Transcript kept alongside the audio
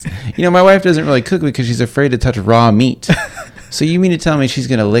My wife doesn't really cook because she's afraid to touch raw meat. So you mean to tell me she's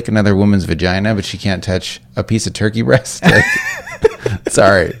going to lick another woman's vagina, but she can't touch a piece of turkey breast?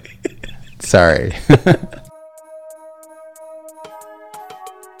 Sorry.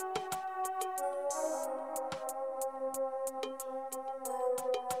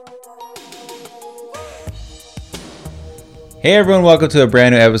 Hey everyone, welcome to a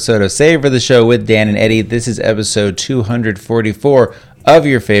brand new episode of Savor the Show with Dan and Eddie. This is episode 244 of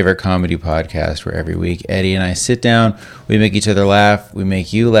your favorite comedy podcast, where every week Eddie and I sit down, we make each other laugh, we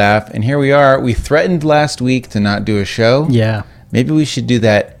make you laugh, and here we are. We threatened last week to not do a show. Yeah. Maybe we should do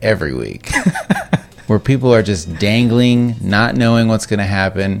that every week, where people are just dangling, not knowing what's going to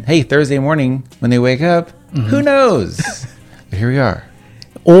happen. Hey, Thursday morning when they wake up, who knows? But here we are.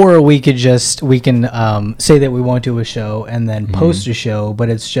 Or we can say that we won't do a show and then post a show, but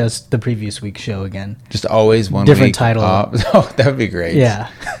it's just the previous week's show again. Just always one different week title. Oh, that would be great.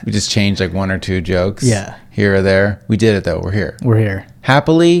 Yeah. We just changed like one or two jokes. Yeah. Here or there. We did it though. We're here. We're here.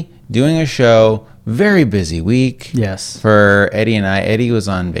 Happily doing a show. Very busy week. Yes. For Eddie and I. Eddie was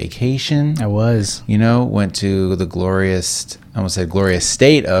on vacation. I was. Went to the glorious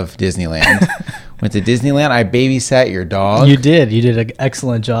state of Disneyland. Went to Disneyland. I babysat your dog. You did. You did an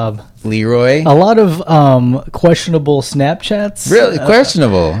excellent job. Leroy. A lot of questionable Snapchats. Really?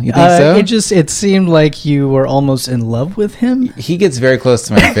 Questionable? You think so? It seemed like you were almost in love with him. He gets very close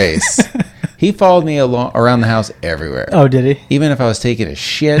to my face. He followed me around the house everywhere. Oh, did he? Even if I was taking a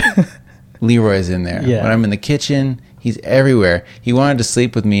shit, Leroy's in there. Yeah. When I'm in the kitchen, he's everywhere. He wanted to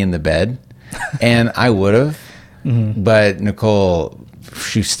sleep with me in the bed, and I would have. But Nicole,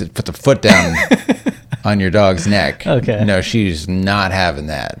 she put the foot down on your dog's neck. Okay. No, she's not having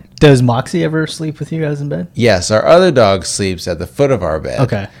that. Does Moxie ever sleep with you guys in bed? Yes, our other dog sleeps at the foot of our bed.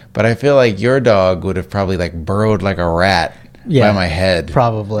 Okay. But I feel like your dog would have probably burrowed like a rat by my head.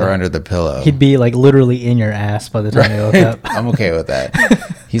 Probably. Or under the pillow. He'd be literally in your ass by the time you woke up. I'm okay with that.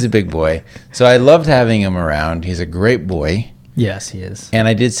 He's a big boy. So I loved having him around. He's a great boy. Yes, he is. And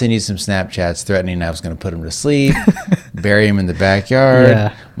I did send you some Snapchats threatening I was going to put him to sleep, bury him in the backyard.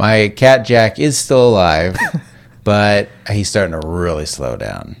 Yeah. My cat Jack is still alive, but he's starting to really slow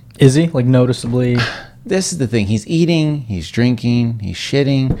down. Is he? Noticeably? This is the thing. He's eating, he's drinking, he's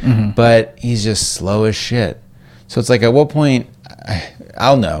shitting, but he's just slow as shit. So it's like, at what point,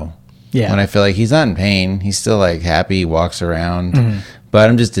 I'll know. Yeah. When I feel like he's not in pain. He's still happy, walks around. But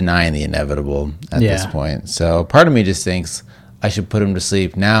I'm just denying the inevitable at this point. So part of me just thinks I should put him to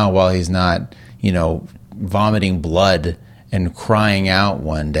sleep now while he's not, vomiting blood and crying out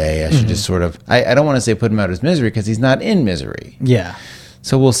one day. I should just sort of, I don't want to say put him out of his misery because he's not in misery. Yeah.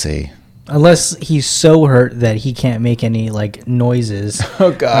 So we'll see. Unless he's so hurt that he can't make any noises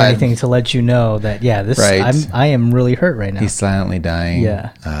Oh God. or anything to let you know that, I am really hurt right now. He's silently dying.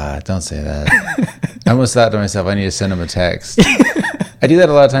 Yeah. Don't say that. I almost thought to myself, I need to send him a text. I do that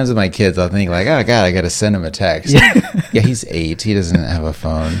a lot of times with my kids. I'll think oh God, I got to send him a text. Yeah, he's 8. He doesn't have a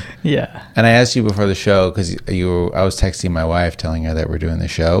phone. Yeah. And I asked you before the show because I was texting my wife telling her that we're doing the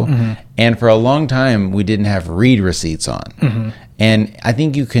show. And for a long time, we didn't have read receipts on. And I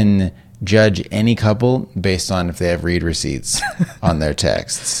think you can judge any couple based on if they have read receipts on their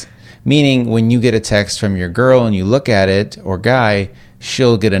texts. Meaning, when you get a text from your girl and you look at it, or guy,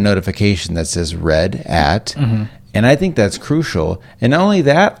 she'll get a notification that says read at. And I think that's crucial. And not only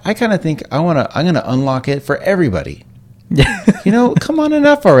that, I kind of think I'm going to unlock it for everybody. Come on,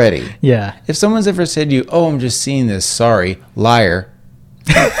 enough already. Yeah. If someone's ever said to you, oh, I'm just seeing this, sorry, liar.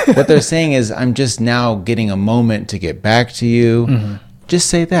 What they're saying is, I'm just now getting a moment to get back to you. Just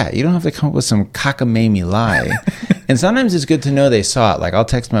say that. You don't have to come up with some cockamamie lie. And sometimes it's good to know they saw it. I'll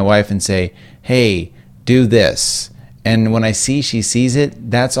text my wife and say, hey, do this. And when I see she sees it,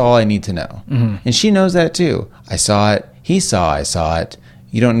 that's all I need to know. And she knows that too. I saw it. He saw I saw it.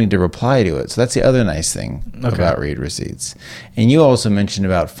 You don't need to reply to it. So that's the other nice thing about read receipts. And you also mentioned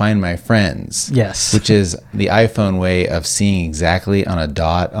about Find My Friends. Yes. Which is the iPhone way of seeing exactly on a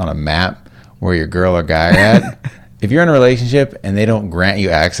dot on a map where your girl or guy are at. If you're in a relationship and they don't grant you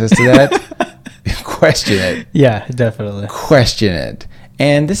access to that, question it. Yeah, definitely. Question it.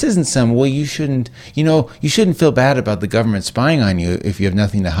 And this isn't you shouldn't feel bad about the government spying on you if you have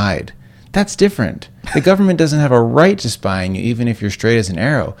nothing to hide. That's different. The government doesn't have a right to spy on you, even if you're straight as an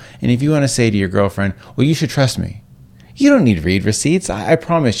arrow. And if you want to say to your girlfriend, well, you should trust me. You don't need read receipts. I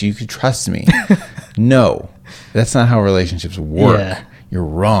promise you could trust me. No, that's not how relationships work. Yeah. You're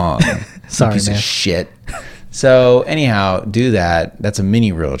wrong. Sorry, piece man. of shit. So anyhow, do that. That's a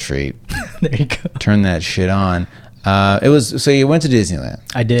mini real treat. There you go. Turn that shit on. It was so you went to Disneyland.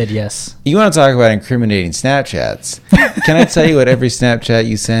 I did, yes. You want to talk about incriminating Snapchats? Can I tell you what every Snapchat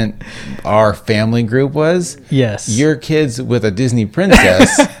you sent our family group was? Yes. Your kids with a Disney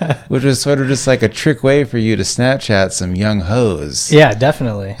princess, which was sort of just like a trick way for you to Snapchat some young hoes. Yeah,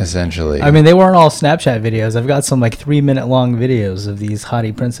 definitely. Essentially. I mean, they weren't all Snapchat videos. I've got some like 3-minute long videos of these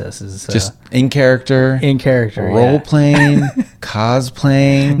hottie princesses. Just in character. In character. Role playing,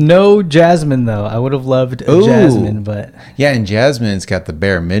 cosplaying. No Jasmine, though. I would have loved a Jasmine, but. Yeah, and Jasmine's got the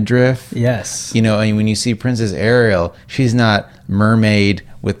bare midriff. Yes. You know, and when you see Princess Ariel, she's not mermaid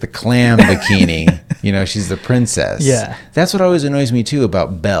with the clam bikini. You know, she's the princess. Yeah. That's what always annoys me, too,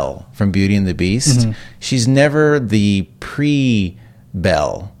 about Belle from Beauty and the Beast. Mm-hmm. She's never the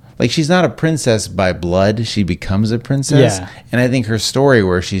pre-Belle. Like, she's not a princess by blood. She becomes a princess. Yeah. And I think her story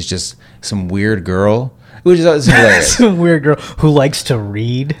where she's just some weird girl, which is always hilarious. Some weird girl who likes to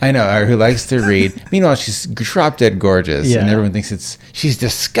read. I know, who likes to read. Meanwhile, she's drop dead gorgeous. Yeah. And everyone thinks she's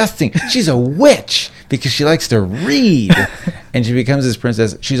disgusting. She's a witch because she likes to read. And she becomes this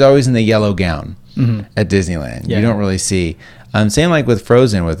princess. She's always in the yellow gown at Disneyland. Yeah. You don't really see. Same like with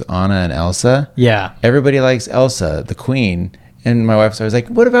Frozen with Anna and Elsa. Yeah. Everybody likes Elsa, the queen. And my wife's always like,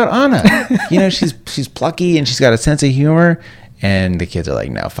 what about Anna? You know, she's plucky and she's got a sense of humor. And the kids are like,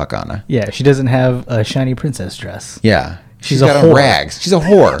 no, fuck Anna. Yeah, she doesn't have a shiny princess dress. Yeah. She's got a rags. She's a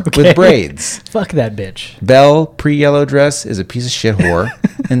whore with braids. Fuck that bitch. Belle, pre-yellow dress, is a piece of shit whore.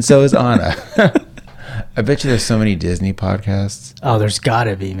 And so is Anna. I bet you there's so many Disney podcasts. Oh, there's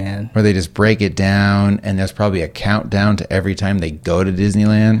gotta be, man. Where they just break it down, and there's probably a countdown to every time they go to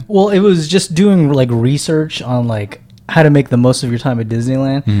Disneyland. Well, it was just doing like research on like how to make the most of your time at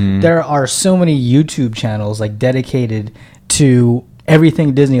Disneyland. Mm-hmm. There are so many YouTube channels like dedicated to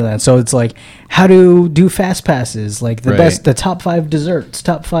everything Disneyland. So it's like how to do fast passes, like the top 5 desserts,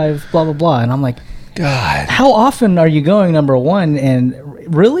 top 5 blah blah blah. And I'm like, God, how often are you going, number one? And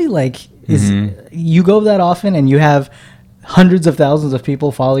really, like, you go that often and you have hundreds of thousands of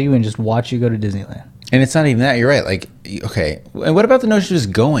people follow you and just watch you go to Disneyland. And it's not even that. You're right. Like, okay, and what about the notion of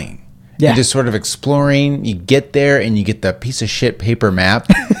just going? Yeah. You're just sort of exploring. You get there and you get the piece of shit paper map.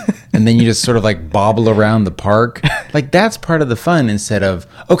 And then you just sort of like bobble around the park. Like, that's part of the fun instead of,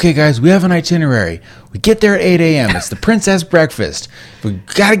 okay, guys, we have an itinerary. We get there at 8 a.m. It's the princess breakfast. We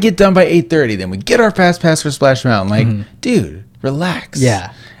got to get done by 8:30. Then we get our fast pass for Splash Mountain. Like, dude, relax.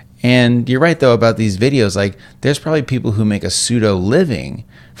 Yeah. And you're right, though, about these videos. Like, there's probably people who make a pseudo living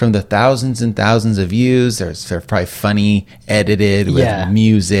from the thousands and thousands of views. They're probably funny, edited with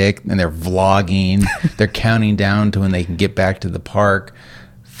music, and they're vlogging. They're counting down to when they can get back to the park.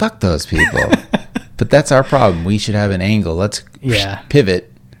 Fuck those people. But that's our problem. We should have an angle. Let's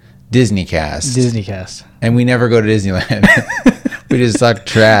pivot. Disneycast. And we never go to Disneyland. We just talk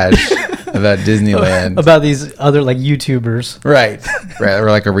trash about Disneyland. About these other like YouTubers. Right.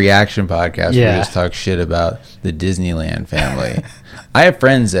 Or like a reaction podcast where we just talk shit about the Disneyland family. I have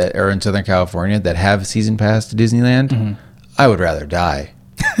friends that are in Southern California that have a season pass to Disneyland. Mm-hmm. I would rather die.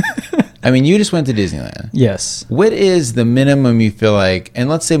 I mean, you just went to Disneyland. Yes. What is the minimum you feel like, and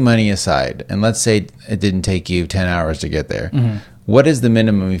let's say money aside, and let's say it didn't take you 10 hours to get there. Mm-hmm. What is the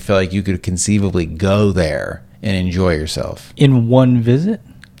minimum you feel like you could conceivably go there and enjoy yourself? In one visit?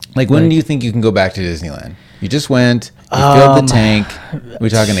 Like, when do you think you can go back to Disneyland? You just went, you filled the tank. We're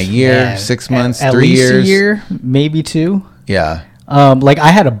talking a year, 6 months, 3 years? At least a year, maybe 2. Yeah. Like,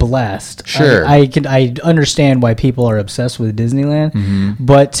 I had a blast. Sure. I understand why people are obsessed with Disneyland,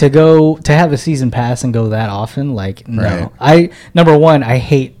 but to have a season pass and go that often, like, no. Right. Number one, I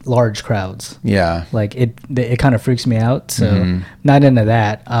hate large crowds. Yeah. Like, it kind of freaks me out, so not into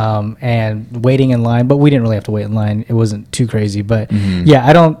that. And waiting in line, but we didn't really have to wait in line. It wasn't too crazy, but yeah,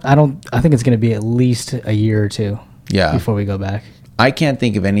 I think it's going to be at least a year or 2 before we go back. I can't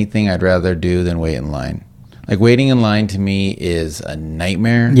think of anything I'd rather do than wait in line. Like, waiting in line to me is a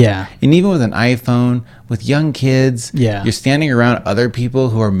nightmare. Yeah. And even with an iPhone, with young kids, you're standing around other people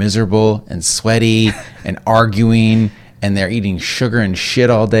who are miserable and sweaty and arguing, and they're eating sugar and shit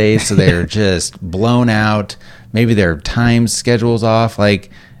all day, so they're just blown out. Maybe their time schedule's off. Like,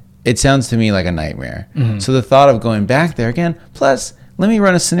 it sounds to me like a nightmare. Mm-hmm. So the thought of going back there again, plus, let me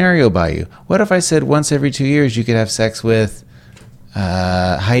run a scenario by you. What if I said once every 2 years you could have sex with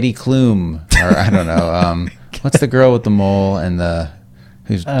Heidi Klum, or I don't know, what's the girl with the mole and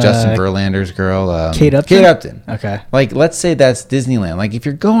who's Justin Verlander's girl? Kate Upton? Kate Upton. Okay. Like, let's say that's Disneyland. Like, if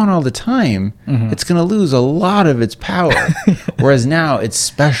you're going all the time, it's going to lose a lot of its power. Whereas now it's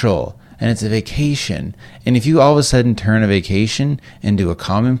special and it's a vacation. And if you all of a sudden turn a vacation into a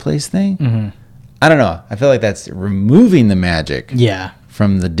commonplace thing, I don't know. I feel like that's removing the magic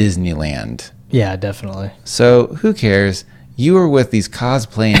from the Disneyland Yeah, definitely. So who cares? You were with these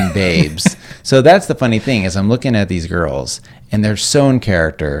cosplaying babes. So that's the funny thing is I'm looking at these girls and they're so in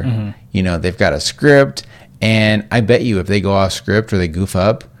character. Mm-hmm. You know, they've got a script, and I bet you if they go off script or they goof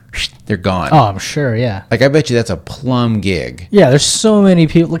up, they're gone. Oh, I'm sure. Yeah. Like I bet you that's a plum gig. Yeah, there's so many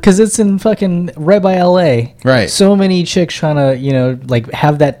people because it's in fucking right by LA. Right. So many chicks trying to, you know, like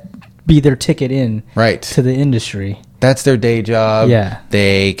have that be their ticket in Right. to the industry. That's their day job. Yeah.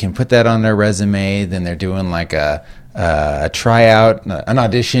 They can put that on their resume. Then they're doing like a tryout, an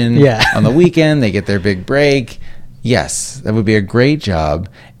audition. Yeah. On the weekend, they get their big break. Yes, that would be a great job.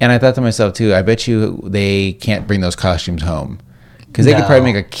 And I thought to myself too, I bet you they can't bring those costumes home. Because they could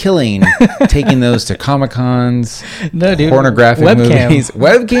probably make a killing taking those to Comic-Cons, No, dude. pornographic Webcam. movies.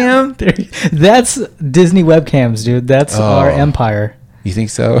 Webcam? That's Disney webcams, dude. That's our empire. You think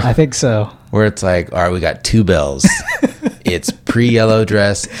so? I think so. Where it's like, all right, we got two bells. It's pre-yellow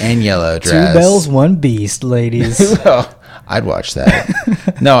dress and yellow dress. Two bells, one beast, ladies. Well, I'd watch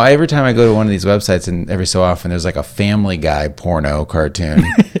that. No, every time I go to one of these websites, and every so often there's like a Family Guy porno cartoon.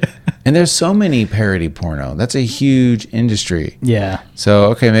 And there's so many parody porno. That's a huge industry. Yeah.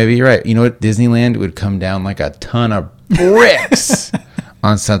 So, okay, maybe you're right. You know what? Disneyland would come down like a ton of bricks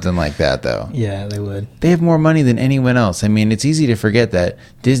on something like that, though. Yeah, they would. They have more money than anyone else. I mean, it's easy to forget that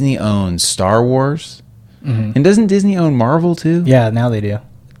Disney owns Star Wars. Mm-hmm. And doesn't Disney own Marvel, too? Yeah, now they do.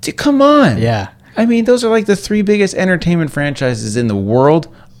 Come on. Yeah. I mean, those are like the three biggest entertainment franchises in the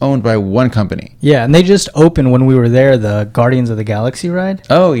world owned by one company. Yeah, and they just opened when we were there, the Guardians of the Galaxy ride.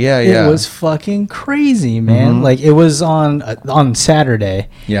 Oh, yeah, yeah. It was fucking crazy, man. Mm-hmm. Like, it was on Saturday.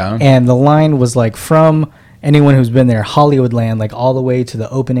 Yeah. And the line was like from anyone who's been there, Hollywoodland, like all the way to the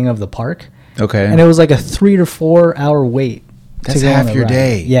opening of the park. Okay. And it was like a 3 to 4 hour wait. That's to go on half the your ride.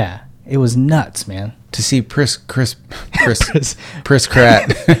 day. Yeah. It was nuts, man. To see Pris Krat.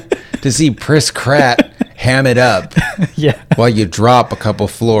 To see Pris Krat ham it up Yeah. while you drop a couple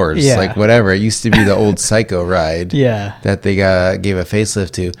floors. Yeah. Like whatever. It used to be the old Psycho ride. Yeah. That they gave a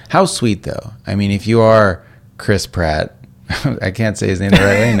facelift to. How sweet, though. I mean, if you are Chris Pratt, I can't say his name the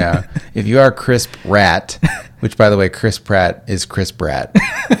right way now. If you are Crisp Rat, which, by the way, Chris Pratt is Chris Pratt.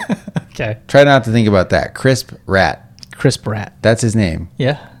 Okay. Try not to think about that. Crisp Rat. Chris Pratt. That's his name.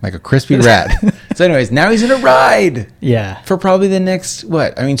 Yeah. Like a crispy rat. So anyways, now he's in a ride. Yeah. For probably the next,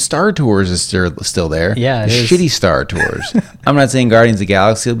 what? I mean, Star Tours is still there. Yeah, it The is. shitty Star Tours. I'm not saying Guardians of the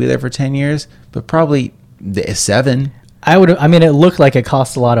Galaxy will be there for 10 years, but probably 7. I mean, it looked like it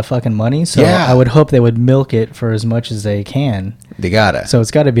cost a lot of fucking money, so Yeah. I would hope they would milk it for as much as they can. They gotta. So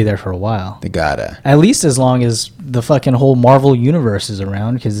it's got to be there for a while. They gotta. At least as long as the fucking whole Marvel universe is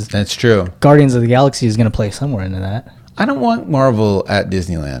around, because That's true. Guardians of the Galaxy is going to play somewhere into that. I don't want Marvel at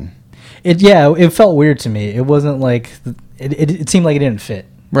Disneyland. It felt weird to me. It wasn't like it seemed like it didn't fit.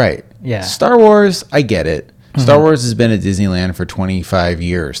 Right. Yeah. Star Wars, I get it. Star Wars has been at Disneyland for 25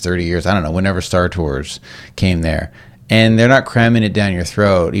 years, 30 years. I don't know, whenever Star Tours came there. And they're not cramming it down your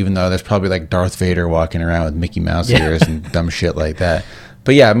throat, even though there's probably like Darth Vader walking around with Mickey Mouse ears and dumb shit like that.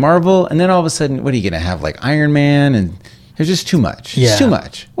 But yeah, Marvel, and then all of a sudden, what are you going to have? Like Iron Man? And there's just too much. Yeah. It's too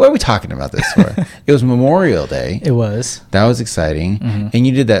much. What are we talking about this for? It was Memorial Day. It was. That was exciting. And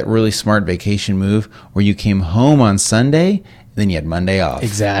you did that really smart vacation move where you came home on Sunday, then you had Monday off.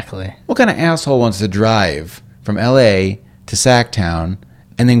 Exactly. What kind of asshole wants to drive from LA to Sacktown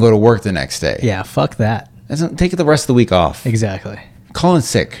and then go to work the next day? Yeah, fuck that. Take the rest of the week off. Exactly. Call in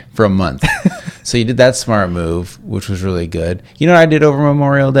sick for a month. So you did that smart move, which was really good. You know what I did over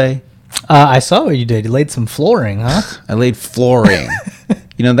Memorial Day? I saw what you did. You laid some flooring, huh? I laid flooring.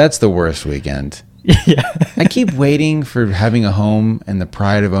 You know, that's the worst weekend. Yeah. I keep waiting for having a home and the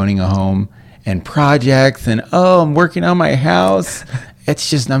pride of owning a home and projects and, I'm working on my house. It's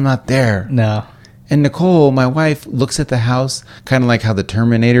just, I'm not there. No. And Nicole, my wife, looks at the house kind of like how the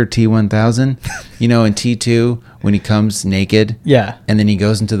Terminator T-1000, you know, in T2, when he comes naked. Yeah. And then he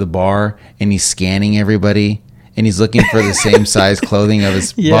goes into the bar and he's scanning everybody. And he's looking for the same size clothing of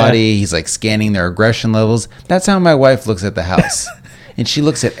his Yeah. body. He's like scanning their aggression levels. That's how my wife looks at the house. And she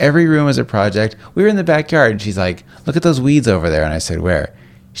looks at every room as a project. We were in the backyard and she's like, look at those weeds over there. And I said, where?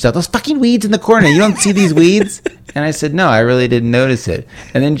 She's like, those fucking weeds in the corner. You don't see these weeds? And I said, no, I really didn't notice it.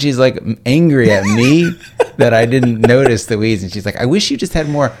 And then she's like angry at me that I didn't notice the weeds. And she's like, I wish you just had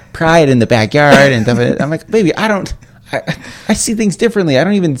more pride in the backyard. And stuff. I'm like, baby, I see things differently.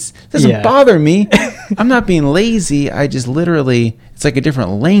 It doesn't bother me. I'm not being lazy. I just literally, it's like a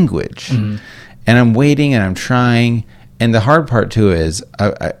different language. And I'm waiting and I'm trying. And the hard part too is,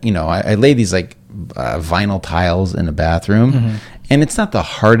 I lay these like vinyl tiles in the bathroom. And it's not the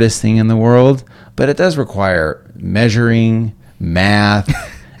hardest thing in the world, but it does require measuring, math,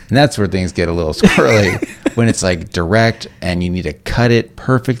 And that's where things get a little squirrely when it's like direct and you need to cut it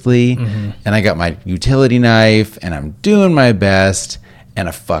perfectly. And I got my utility knife and I'm doing my best and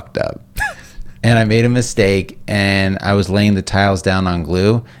I fucked up. And I made a mistake and I was laying the tiles down on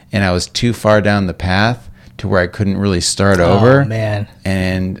glue and I was too far down the path to where I couldn't really start over. Oh, man.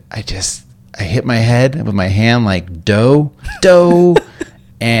 And I hit my head with my hand like dough.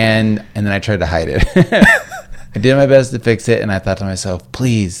 and then I tried to hide it. I did my best to fix it, and I thought to myself,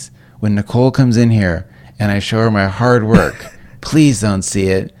 please, when Nicole comes in here and I show her my hard work, please don't see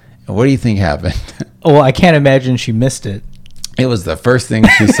it. And what do you think happened? Well, I can't imagine she missed it. It was the first thing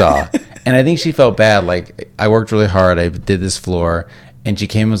she saw. And I think she felt bad. Like, I worked really hard. I did this floor, and she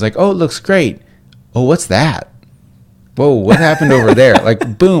came and was like, oh, it looks great. Oh, what's that? Whoa, what happened over there?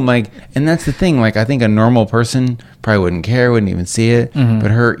 Like, boom, like, and that's the thing. Like, I think a normal person probably wouldn't care, wouldn't even see it, but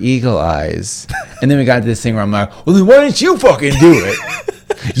her eagle eyes. And then we got to this thing where I'm like, well, then why didn't you fucking do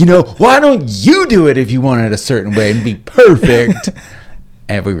it? You know, why don't you do it if you want it a certain way and be perfect?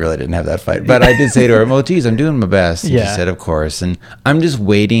 And we really didn't have that fight. But I did say to her, well, geez, I'm doing my best. And she said, of course. And I'm just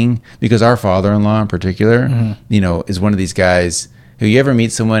waiting because our father-in-law in particular, you know, is one of these guys who you ever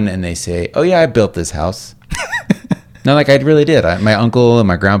meet someone and they say, oh, yeah, I built this house. No, like I really did. My uncle and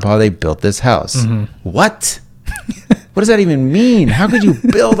my grandpa, they built this house. What? What does that even mean? How could you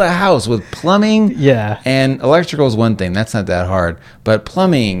build a house with plumbing? Yeah. And electrical is one thing. That's not that hard. But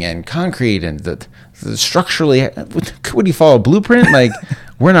plumbing and concrete and the structurally, would you follow a blueprint? Like,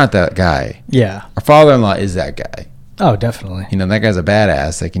 we're not that guy. Yeah. Our father-in-law is that guy. Oh, definitely. You know, that guy's a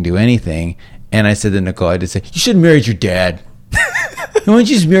badass that can do anything. And I said to Nicole, I did say, you should marry your dad. Why don't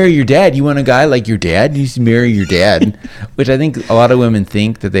you just marry your dad? You want a guy like your dad? You just marry your dad. Which I think a lot of women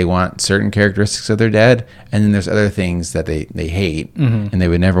think that they want certain characteristics of their dad, and then there's other things that they hate, and they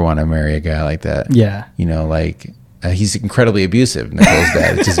would never want to marry a guy like that. Yeah. You know, like, he's incredibly abusive, Nicole's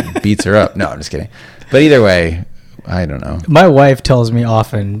dad. It just beats her up. No, I'm just kidding. But either way, I don't know. My wife tells me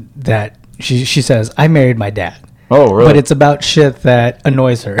often that she says, I married my dad. Oh, really? But it's about shit that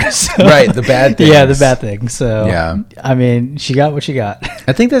annoys her. So, right, the bad things. Yeah, the bad things. So, yeah. I mean, she got what she got.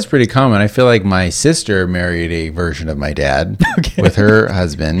 I think that's pretty common. I feel like my sister married a version of my dad with her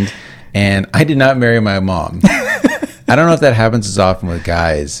husband, and I did not marry my mom. I don't know if that happens as often with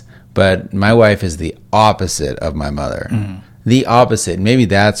guys, but my wife is the opposite of my mother. The opposite. Maybe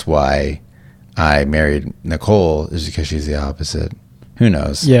that's why I married Nicole, is because she's the opposite. Who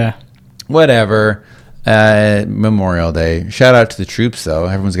knows? Yeah. Whatever. Memorial Day. Shout out to the troops, though.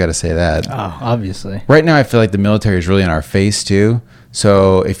 Everyone's got to say that. Oh, obviously. Right now, I feel like the military is really in our face too.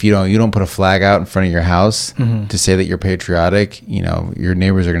 So if you don't put a flag out in front of your house to say that you're patriotic, you know, your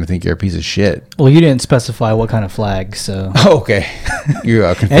neighbors are going to think you're a piece of shit. Well, you didn't specify what kind of flag, so. Oh, okay. You're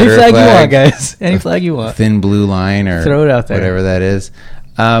a Confederate Any flag you want, guys. Any flag you want. Thin blue line or throw it out there. Whatever that is.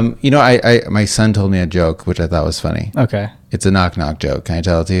 You know, I my son told me a joke which I thought was funny. Okay. It's a knock knock joke. Can I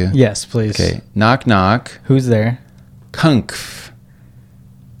tell it to you? Yes, please. Okay. Knock knock. Who's there? Kung fu.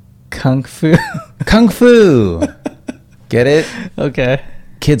 Kung fu. Kung fu. Get it? Okay.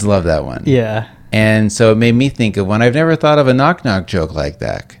 Kids love that one. Yeah. And so it made me think of one. I've never thought of a knock knock joke like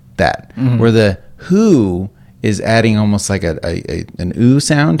that. Where the who is adding almost like an ooh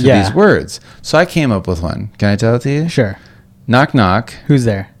sound to these words. So I came up with one. Can I tell it to you? Sure. Knock knock. Who's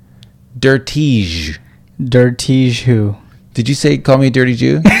there? Dirtige. Dirtige who? Did you call me a dirty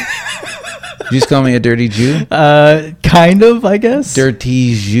Jew? Did you just call me a dirty Jew? Kind of, I guess.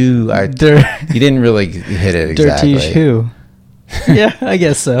 Dirty Jew. You didn't really hit it exactly. Dirtige who? Yeah, I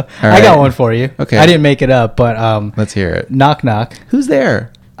guess so. Right. I got one for you. Okay. I didn't make it up, but let's hear it. Knock knock. Who's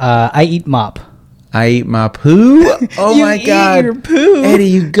there? I eat mop. I eat my poo. Oh You my eat god, your poo. Eddie,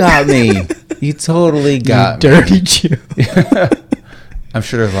 you got me. You totally got You me. dirty Jew. I'm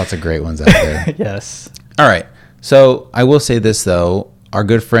sure there's lots of great ones out there. Yes. All right. So I will say this though, our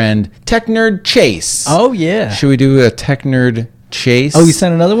good friend Tech Nerd Chase. Oh yeah. Should we do a Tech Nerd Chase? Oh, he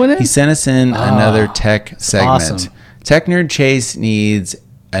sent another one in? He sent us in another tech segment. Awesome. Tech Nerd Chase needs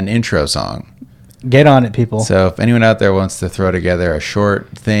an intro song. Get on it, people. So if anyone out there wants to throw together a short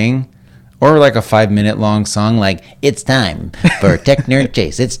thing, or like a 5-minute long song, like, it's time for Tech Nerd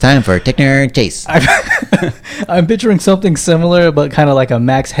Chase. It's time for Tech Nerd Chase. I'm picturing something similar, but kind of like a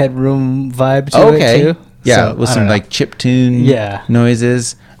Max Headroom vibe to it, too. Yeah, So, with I some don't know. like chiptune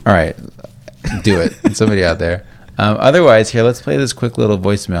noises. All right, do it. Somebody out there. Otherwise, here, let's play this quick little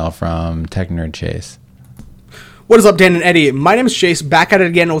voicemail from Tech Nerd Chase. What is up, Dan and Eddie? My name is Chase, back at it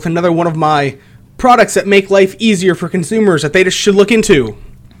again with another one of my products that make life easier for consumers that they just should look into.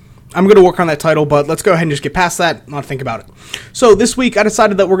 I'm going to work on that title, but let's go ahead and just get past that, not think about it. So this week, I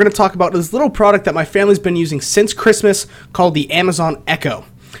decided that we're going to talk about this little product that my family's been using since Christmas called the Amazon Echo.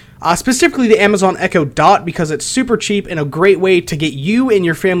 specifically the Amazon Echo Dot, because it's super cheap and a great way to get you and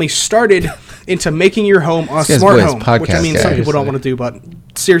your family started into making your home a smart home, which I mean some people don't want to do, but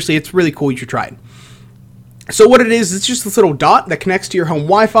seriously, it's really cool. You should try it. So what it is, it's just this little dot that connects to your home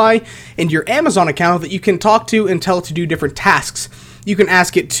Wi-Fi and your Amazon account that you can talk to and tell it to do different tasks. You can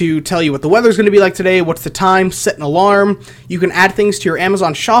ask it to tell you what the weather's going to be like today, what's the time, set an alarm. You can add things to your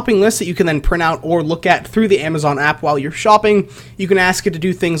Amazon shopping list that you can then print out or look at through the Amazon app while you're shopping. You can ask it to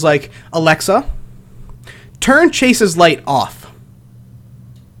do things like, Alexa, turn Chase's light off.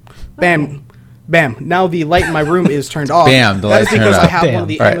 Bam. Bam. Now the light in my room is turned off. Bam. The light's turned off. That is because I have Bam. one of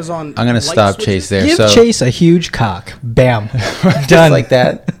the All right, Amazon I'm going to stop switches. Chase there. Give So Chase a huge cock. Bam. just Done. like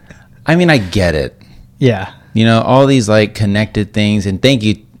that. I mean, I get it. Yeah. You know, all these like connected things. And thank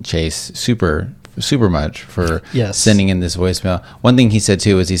you, Chase, super much for Yes. sending in this voicemail. One thing he said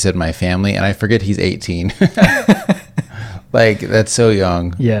too is he said my family, and I forget he's 18. Like, that's so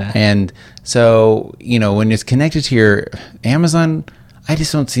young. Yeah. And so, you know, when it's connected to your Amazon, I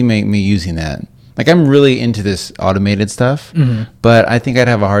just don't see me using that. Like, I'm really into this automated stuff, but I think I'd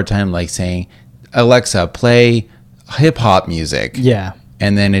have a hard time like saying, Alexa, play hip hop music. Yeah.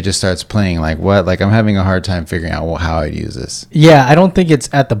 And then it just starts playing. Like, what? Like, I'm having a hard time figuring out how I'd use this. Yeah, I don't think it's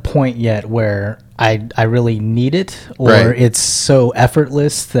at the point yet where I really need it, or Right. it's so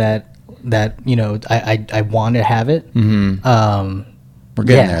effortless that you know I want to have it. Mm-hmm. We're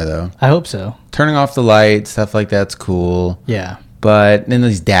getting there, though. I hope so. Turning off the light, stuff like that's cool. Yeah. But then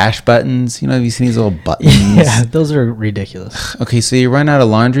these dash buttons, you know, have you seen these little buttons? Yeah, those are ridiculous. Okay, so you run out of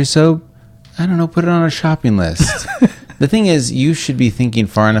laundry soap? I don't know, put it on a shopping list. The thing is, you should be thinking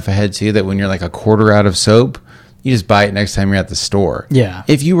far enough ahead, too, that when you're like a quarter out of soap, you just buy it next time you're at the store. Yeah.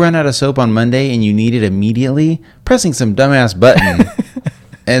 If you run out of soap on Monday and you need it immediately, pressing some dumbass button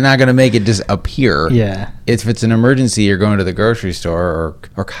and not going to make it just appear. Yeah. If it's an emergency, you're going to the grocery store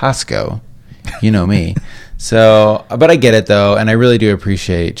or Costco. You know me. So, but I get it, though, and I really do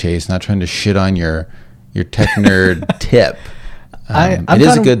appreciate, Chase, not trying to shit on your tech nerd tip. I'm it is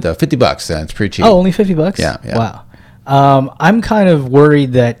kind of- good, though. $50, then. It's pretty cheap. Oh, only $50? Yeah, yeah. Wow. I'm kind of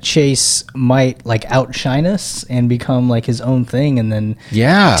worried that Chase might like outshine us and become like his own thing, and then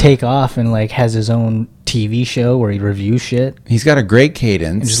Yeah. take off and like has his own TV show where he reviews shit He's got a great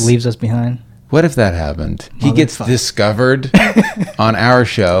cadence. and just leaves us behind. What if that happened? He gets Motherfucker. discovered on our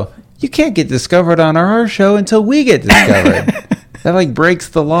show. You can't get discovered on our show until we get discovered. That like breaks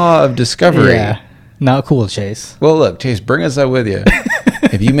the law of discovery. Yeah. Not cool, Chase. Well, look, Chase, bring us up with you.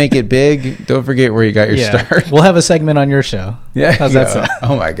 If you make it big, don't forget where you got your start. We'll have a segment on your show. Yeah. How's that yeah. sound?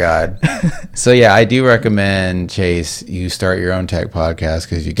 Oh my God. So yeah, I do recommend, Chase, you start your own tech podcast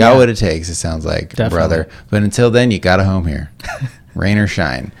because you got Yeah. what it takes, it sounds like, Definitely. brother. But until then, you got a home here. Rain or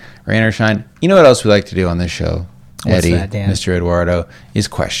shine. Rain or shine. You know what else we like to do on this show, What's Eddie, that, Dan? Mr. Eduardo, is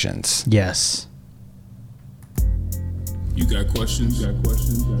questions. Yes. You got questions?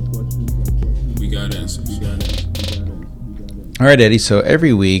 We got answers. All right, Eddie. So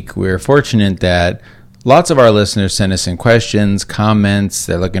every week we're fortunate that lots of our listeners send us in questions, comments.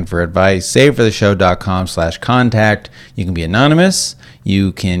 They're looking for advice. SaveItForTheShow.com/contact. You can be anonymous.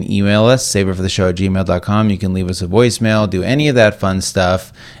 You can email us, SaveItForTheShow@gmail.com. You can leave us a voicemail, do any of that fun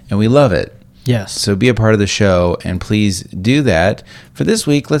stuff, and we love it. Yes. So be a part of the show, and please do that. For this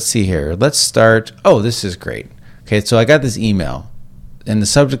week, let's see here. Let's start. Oh, this is great. Okay, so I got this email, and the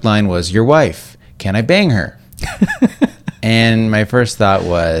subject line was, "Your wife, can I bang her?" And my first thought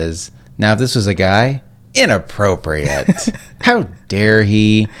was, now if this was a guy, inappropriate. How dare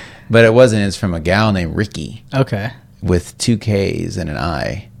he? But it wasn't. It's from a gal named Ricky Okay. with 2 Ks and an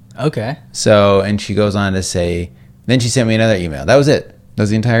I. Okay. So, and she goes on to say, then she sent me another email. That was it. That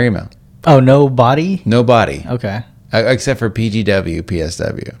was the entire email. Oh, no body? No body. Okay. Except for PGW,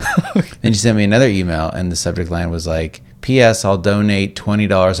 PSW. Then she sent me another email, and the subject line was like, P.S. I'll donate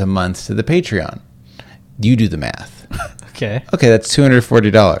 $20 a month to the Patreon. You do the math. Okay. Okay, that's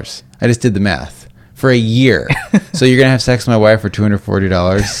 $240. I just did the math. For a year. So you're going to have sex with my wife for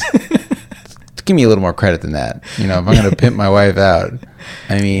 $240? Give me a little more credit than that. You know, if I'm going to pimp my wife out.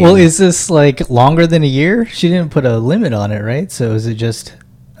 I mean... Well, is this like longer than a year? She didn't put a limit on it, right? So is it just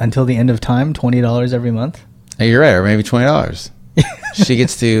until the end of time, $20 every month? Hey, you're right, or maybe $20. She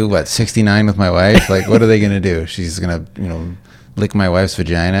gets to 69 with my wife. Like, what are they gonna do? She's gonna, lick my wife's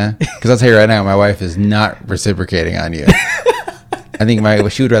vagina. Because I'll tell you right now, my wife is not reciprocating on you. I think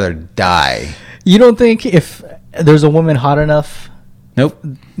she would rather die. You don't think if there's a woman hot enough? Nope.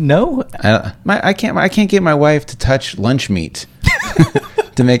 No. I can't get my wife to touch lunch meat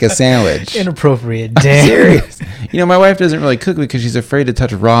to make a sandwich. Inappropriate. I'm Damn. serious. My wife doesn't really cook because she's afraid to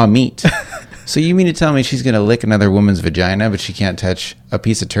touch raw meat. So you mean to tell me she's gonna lick another woman's vagina, but she can't touch a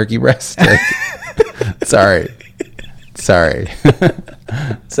piece of turkey breast? Like, sorry. So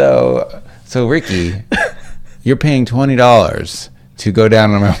Ricky, you're paying $20 to go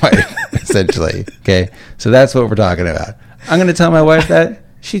down on my wife, essentially. Okay, so that's what we're talking about. I'm gonna tell my wife that.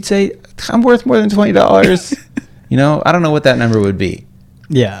 She'd say, I'm worth more than $20. You know, I don't know what that number would be.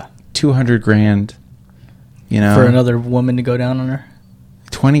 Yeah. 200 grand. You know, For another woman to go down on her?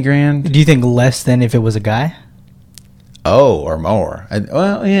 20 grand. Do you think less than if it was a guy? Oh, or more.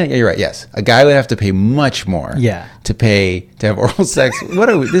 Well, yeah, you're right. Yes, a guy would have to pay much more. Yeah. To have oral sex.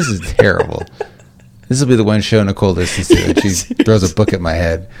 This is terrible. This will be the one show Nicole listens to, and she throws a book at my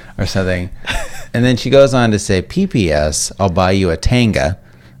head or something. And then she goes on to say, "P.P.S. I'll buy you a Tanga,"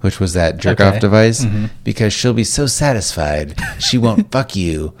 which was that jerk-off device, because she'll be so satisfied she won't fuck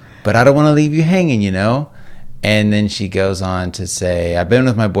you, but I don't want to leave you hanging, you know? And then she goes on to say, "I've been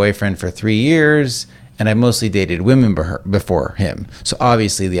with my boyfriend for 3 years, and I mostly dated women before him. So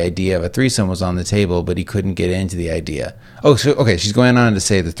obviously the idea of a threesome was on the table, but he couldn't get into the idea." Oh, so okay, she's going on to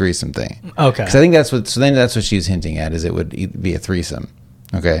say the threesome thing. Okay. Because I think that's what she was hinting at, is it would be a threesome.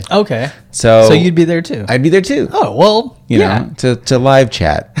 Okay. Okay. So you'd be there too? I'd be there too. Oh, well, You know, to live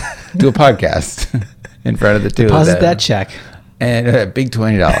chat, do a podcast in front of the two Deposit of them. that check. And a big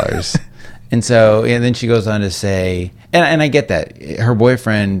 $20. And then she goes on to say, and I get that her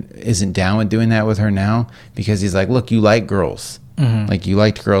boyfriend isn't down with doing that with her now, because he's like, look, you like girls, like you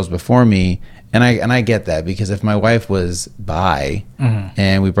liked girls before me, and I get that, because if my wife was bi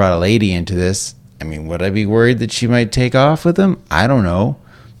and we brought a lady into this, I mean, would I be worried that she might take off with him? I don't know,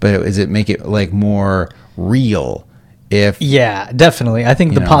 but is it make it like more real? Yeah, definitely. I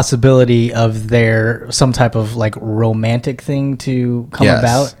think the possibility of some type of like romantic thing to come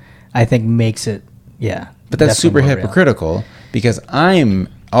about, I think makes it, But that's super hypocritical, because I'm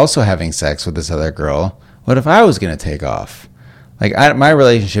also having sex with this other girl. What if I was going to take off? Like, my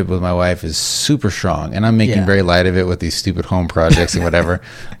relationship with my wife is super strong, and I'm making very light of it with these stupid home projects and whatever.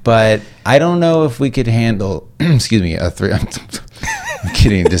 But I don't know if we could handle, excuse me, I'm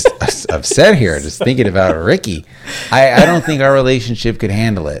kidding, just upset here, just thinking about Ricky. I don't think our relationship could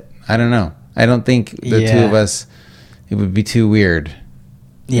handle it. I don't know. I don't think the two of us, it would be too weird.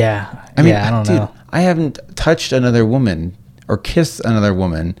 Yeah. I mean, I don't dude, know. I haven't touched another woman or kissed another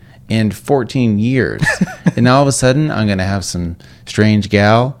woman in 14 years. And now all of a sudden, I'm going to have some strange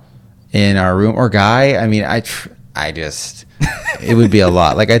gal in our room, or guy. I mean, I just, it would be a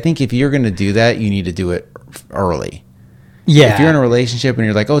lot. Like, I think if you're going to do that, you need to do it early. Yeah. If you're in a relationship and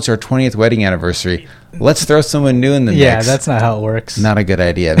you're like, oh, it's our 20th wedding anniversary, let's throw someone new in the mix. Yeah, that's not how it works. Not a good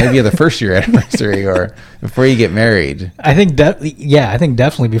idea. Maybe the first year anniversary, or before you get married. I think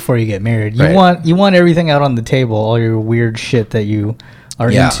definitely before you get married. You want everything out on the table, all your weird shit that you are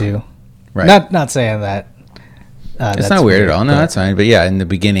into. Right. Not saying that. It's not weird at all. No, that's fine. But yeah, in the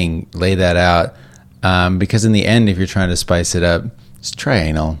beginning, lay that out. Because in the end, if you're trying to spice it up, just try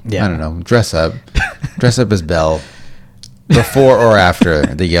anal. Yeah. I don't know. Dress up. Dress up as Belle. Before or after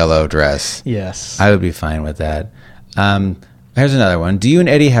the yellow dress. Yes. I would be fine with that. Here's another one. Do you and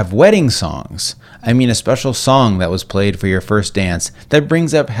Eddie have wedding songs? I mean, a special song that was played for your first dance that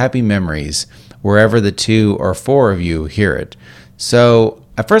brings up happy memories wherever the 2 or 4 of you hear it. So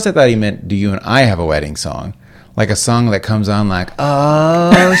at first I thought he meant, do you and I have a wedding song? Like a song that comes on like,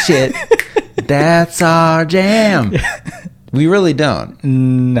 oh shit, that's our jam. We really don't.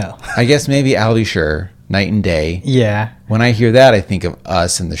 No. I guess maybe I'll Be Sure, Night and Day. Yeah. When I hear that, I think of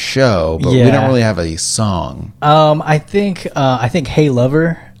us in the show, but we don't really have a song. I think Hey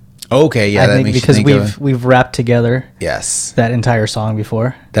Lover. Okay, yeah, that makes because you think we've rapped together. Yes. That entire song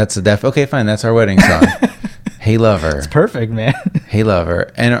before. That's a okay, fine. That's our wedding song. Hey Lover. It's perfect, man. Hey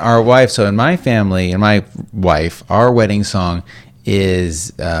Lover. And our wife, so in my family and my wife, our wedding song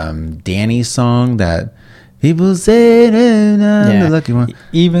is Danny's song that people say I'm the lucky one.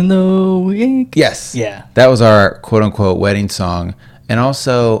 Even though we ain't. Yes. Yeah. That was our quote unquote wedding song. And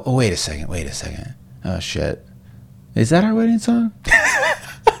also, oh, wait a second. Oh, shit. Is that our wedding song?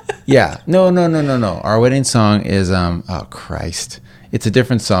 Yeah. No. Our wedding song is, oh, Christ. It's a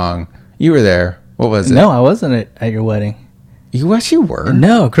different song. You were there. What was it? No, I wasn't at your wedding. You were?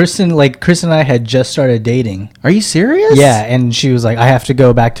 No, Chris and I had just started dating. Are you serious? Yeah, and she was like, I have to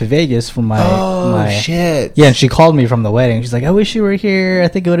go back to Vegas for my shit. Yeah, and she called me from the wedding. She's like, I wish you were here. I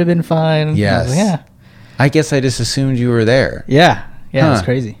think it would have been fine. Yes. I was like, yeah. I guess I just assumed you were there. Yeah. Yeah, it's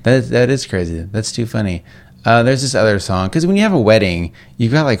crazy. That is crazy. That's too funny. There's this other song, because when you have a wedding,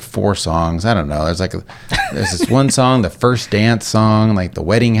 you've got like 4 songs. I don't know. There's this one song, the first dance song, like the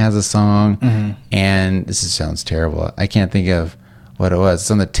wedding has a song, and sounds terrible. I can't think of what it was.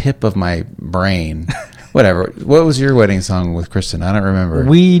 It's on the tip of my brain. Whatever. What was your wedding song with Kristen? I don't remember.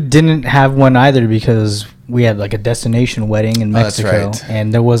 We didn't have one either because we had like a destination wedding in Mexico, that's right.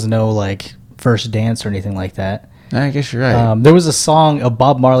 and there was no like first dance or anything like that. I guess you're right. There was a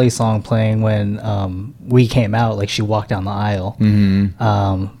Bob Marley song playing when we came out, like she walked down the aisle.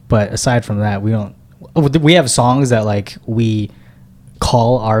 Mm-hmm. But aside from that, we have songs that like we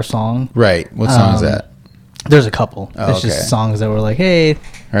call our song. Right. What song is that? There's a couple. Oh, it's just songs that were like, hey,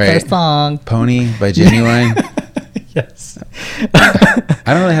 first song. Pony by Genuine. Yes. I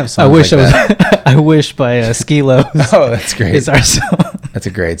don't really have songs I wish by Skilo. Oh, that's great. It's our song. That's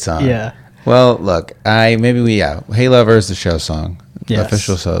a great song. Yeah. Well, look, Hey Lover is the show song, the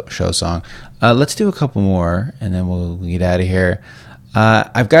official show song. Let's do a couple more, and then we'll get out of here.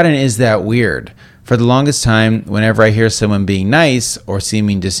 I've got an Is That Weird? For the longest time, whenever I hear someone being nice or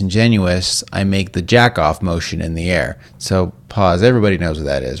seeming disingenuous, I make the jack off motion in the air. So pause. Everybody knows what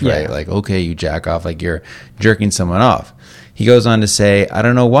that is, right? Yeah. Like, okay, you jack off, like you're jerking someone off. He goes on to say, I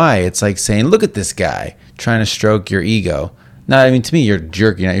don't know why. It's like saying, look at this guy, trying to stroke your ego. No, I mean, to me, you're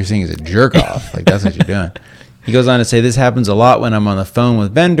jerking. You're saying it's a jerk off. Like, that's what you're doing. He goes on to say, this happens a lot when I'm on the phone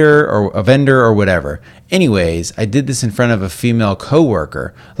with a vendor or whatever. Anyways, I did this in front of a female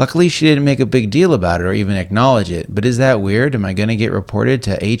coworker. Luckily, she didn't make a big deal about it or even acknowledge it. But is that weird? Am I going to get reported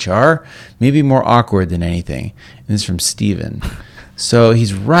to HR? Maybe more awkward than anything. And this is from Steven. So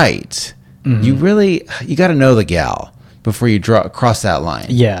he's right. Mm-hmm. You got to know the gal before you cross that line.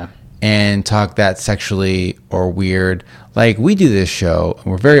 Yeah. And talk that sexually or weird. Like, we do this show, and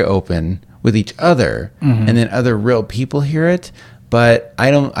we're very open with each other, and then other real people hear it. But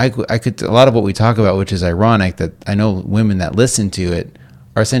I could, a lot of what we talk about, which is ironic that I know women that listen to it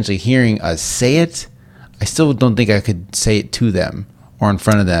are essentially hearing us say it. I still don't think I could say it to them or in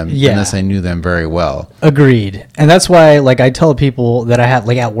front of them unless I knew them very well. Agreed. And that's why, like, I tell people that I have,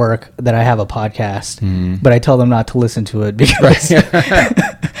 like, at work that I have a podcast, but I tell them not to listen to it because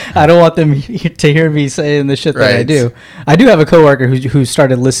I don't want them to hear me saying the shit that I do. I do have a coworker who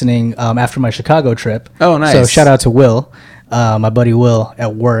started listening after my Chicago trip. Oh, nice. So shout out to Will, my buddy Will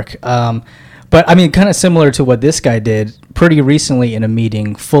at work. But I mean, kind of similar to what this guy did pretty recently in a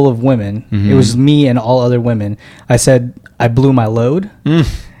meeting full of women. It was me and all other women. I said, I blew my load.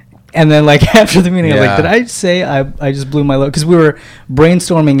 And then, like, after the meeting, I was like, did I say I just blew my load? Because we were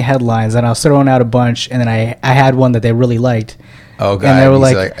brainstorming headlines, and I was throwing out a bunch, and then I had one that they really liked. Oh, God. And they were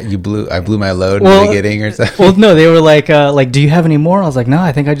like, I blew my load in the beginning or something? Well, no, they were like, do you have any more? I was like, no,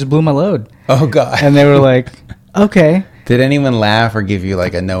 I think I just blew my load. Oh, God. And they were like, okay. Did anyone laugh or give you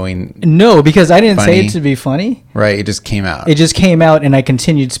like a knowing? No, because I didn't say funny? it to be funny. Right, it just came out. It just came out, and I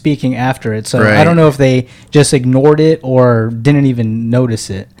continued speaking after it. So Right. I don't know if they just ignored it or didn't even notice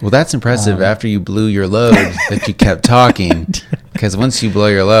it. Well, that's impressive. After you blew your load, that you kept talking. Because once you blow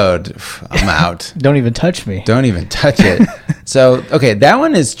your load, I'm out. Don't even touch me. Don't even touch it. So, okay, that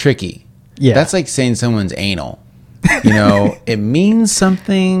one is tricky. Yeah. That's like saying someone's anal. You know, it means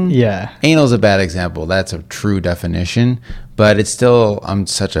something. Yeah. Anal's a bad example. That's a true definition. But it's still, I'm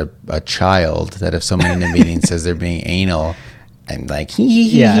such a child that if someone in a meeting says they're being anal, I'm like,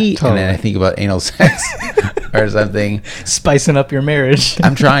 Yeah, totally. totally. And then I think about anal sex or something. Spicing up your marriage.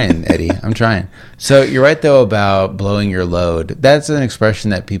 I'm trying, Eddie. I'm trying. So you're right, though, about blowing your load. That's an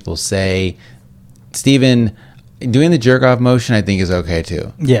expression that people say. Steven, doing the jerk off motion, I think, is okay,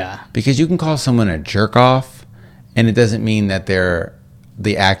 too. Yeah. Because you can call someone a jerk off, and it doesn't mean that they're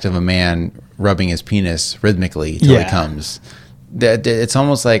the act of a man rubbing his penis rhythmically till he comes. It's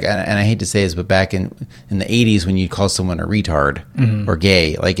almost like, and I hate to say this, but back in the 80s when you'd call someone a retard or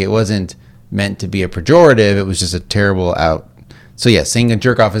gay, like it wasn't meant to be a pejorative. It was just a terrible out. So yeah, saying a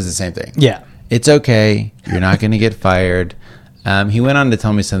jerk off is the same thing. Yeah. It's okay. You're not going to get fired. He went on to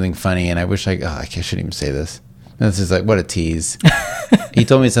tell me something funny, and I wish I shouldn't even say this. This is like, what a tease. He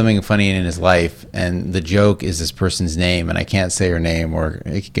told me something funny in his life, and the joke is this person's name, and I can't say her name or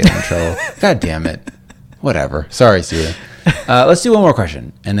it could get in trouble. God damn it. Whatever. Sorry, Steven. Let's do one more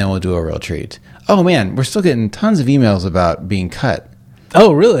question, and then we'll do a real treat. Oh, man, we're still getting tons of emails about being cut.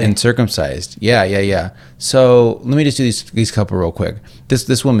 Oh, really? And circumcised. Yeah. So let me just do these couple real quick.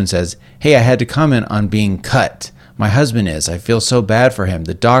 This woman says, hey, I had to comment on being cut. My husband is. I feel so bad for him.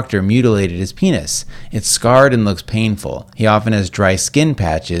 The doctor mutilated his penis. It's scarred and looks painful. He often has dry skin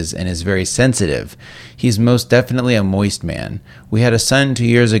patches and is very sensitive. He's most definitely a moist man. We had a son 2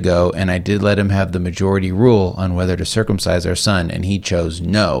 years ago, and I did let him have the majority rule on whether to circumcise our son, and he chose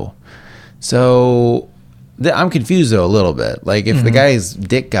no. So I'm confused, though, a little bit. Like, if the guy's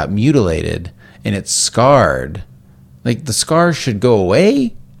dick got mutilated and it's scarred, like, the scar should go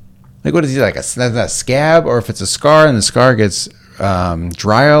away? Like, what is he, like, a scab? Or if it's a scar and the scar gets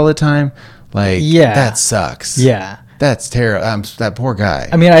dry all the time. Like, Yeah. that sucks. Yeah. That's terrible. That poor guy.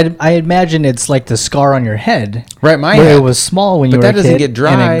 I mean, I imagine it's like the scar on your head. Right, my where head. it was small when you But were that a doesn't kid, get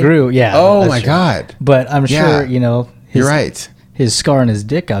dry. and it grew. Yeah. Oh that's my true. God. But I'm Yeah. sure, you know, You're right. his scar on his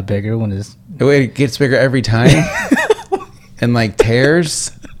dick got bigger when his... It gets bigger every time. And like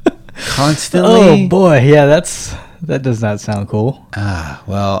tears constantly. Oh boy, yeah, that does not sound cool.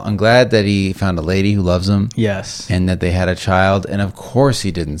 Well, I'm glad that he found a lady who loves him Yes. and that they had a child. And of course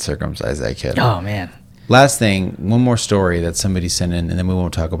he didn't circumcise that kid. Oh man. Last thing, one more story that somebody sent in, and then we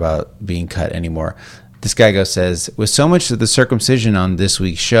won't talk about being cut anymore. This guy says, with so much of the circumcision on this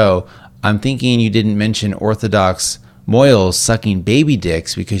week's show, I'm thinking you didn't mention Orthodox moils sucking baby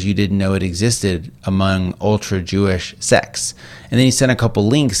dicks because you didn't know it existed among ultra-Jewish sects. And then he sent a couple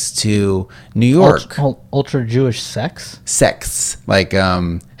links to New York. Ultra Jewish sex? Sects, like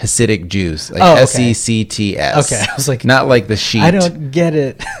Hasidic Jews, like Oh, okay. SECTS. Okay, I was like, not like the sheet. I don't get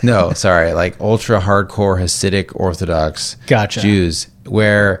it. No, sorry, like ultra hardcore Hasidic Orthodox Gotcha. Jews,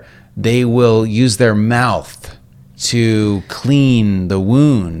 where they will use their mouth to clean the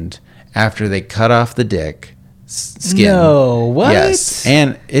wound after they cut off the dick skin. No, what? Yes,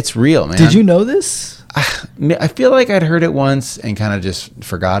 and it's real, man. Did you know this? I feel like I'd heard it once and kind of just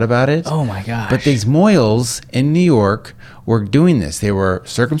forgot about it. Oh my gosh. But these moils in New York were doing this. They were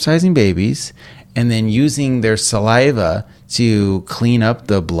circumcising babies and then using their saliva to clean up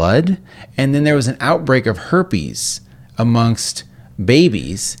the blood. And then there was an outbreak of herpes amongst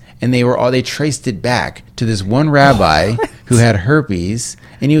babies, and they traced it back to this one rabbi who had herpes,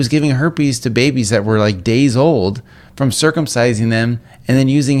 and he was giving herpes to babies that were like days old from circumcising them and then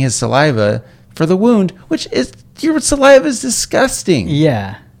using his saliva for the wound, which is, your saliva is disgusting.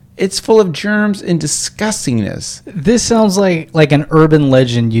 Yeah. It's full of germs and disgustingness. This sounds like an urban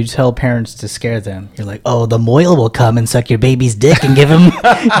legend you tell parents to scare them. You're like, oh, the moil will come and suck your baby's dick and give him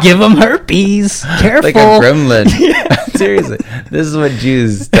herpes. Careful. Like a gremlin. Seriously. This is what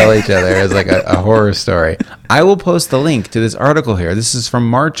Jews tell each other as like a horror story. I will post the link to this article here. This is from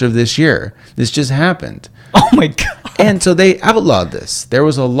March of this year. This just happened. Oh my God. And so they outlawed this. There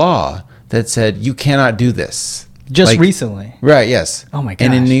was a law that said you cannot do this. Just recently. Right, yes. Oh my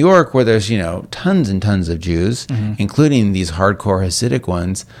And in gosh. New York, where there's, tons and tons of Jews, including these hardcore Hasidic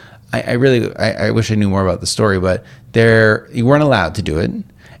ones, I wish I knew more about the story, but you weren't allowed to do it.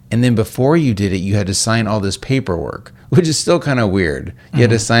 And then before you did it, you had to sign all this paperwork, which is still kind of weird. You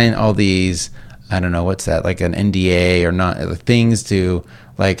had to sign all these, I don't know, what's that, like an NDA or not, things to,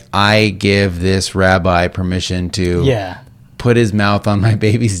 like, I give this rabbi permission to put his mouth on my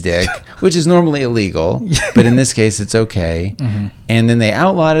baby's dick, which is normally illegal, but in this case, it's okay. And then they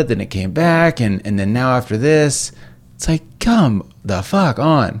outlawed it, then it came back, and then now after this, it's like, come the fuck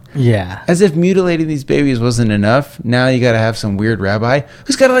on. Yeah. As if mutilating these babies wasn't enough, now you got to have some weird rabbi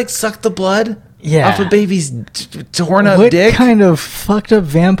who's got to, like, suck the blood off a baby's torn up dick. What kind of fucked up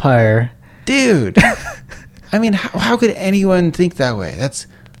vampire? Dude. I mean, how could anyone think that way? That's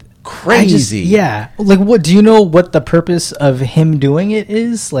crazy. Like, what do you know what the purpose of him doing it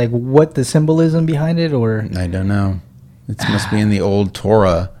is? Like, what the symbolism behind it, or I don't know. It must be in the old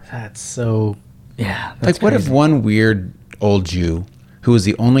Torah. that's so that's Like, what if crazy. one weird old Jew who was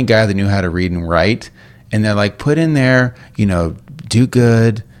the only guy that knew how to read and write, and they're like, put in there, do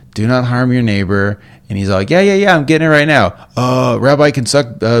good, do not harm your neighbor. And he's like, yeah, I'm getting it right now. Rabbi can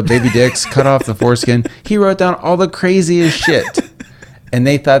suck baby dicks, cut off the foreskin. He wrote down all the craziest shit. And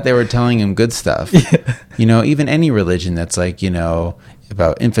they thought they were telling him good stuff. Yeah. Even any religion that's like,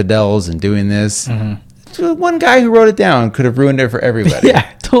 about infidels and doing this. One guy who wrote it down could have ruined it for everybody.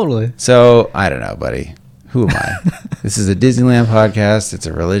 Yeah, totally. So, I don't know, buddy. Who am I? This is a Disneyland podcast. It's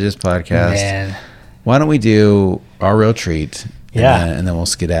a religious podcast. Man. Why don't we do our real treat? Yeah. And then we'll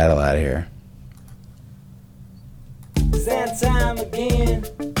skedaddle out of here. It's that time again.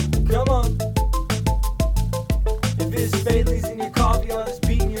 Come on. If it's Bailey's in your coffee or it's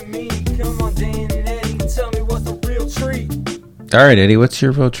beating your meat, come on, Dan and Eddie, tell me what's the real treat. All right, Eddie, what's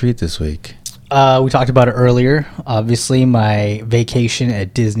your real treat this week? We talked about it earlier. Obviously, my vacation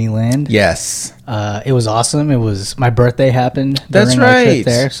at Disneyland. Yes. It was awesome. It was my birthday happened. That's during our trip right.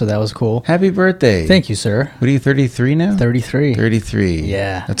 there, so that was cool. Happy birthday. Thank you, sir. What are you, 33 now? 33. 33.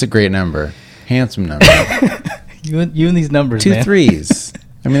 Yeah. That's a great number. Handsome number. You and these numbers, 2 man. 3s.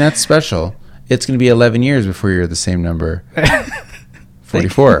 I mean, that's special. It's going to be 11 years before you're the same number.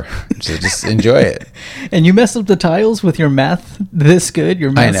 44. So just enjoy it. And you messed up the tiles with your math this good.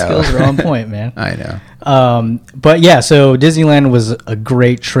 Your math skills are on point, man. I know. But yeah, so Disneyland was a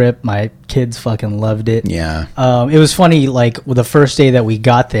great trip. My kids fucking loved it. Yeah. It was funny, like the first day that we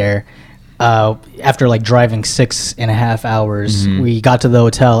got there, after like driving 6.5 hours, we got to the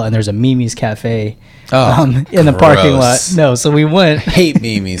hotel and there's a Mimi's Cafe in the parking lot. gross. No, so we went. Hate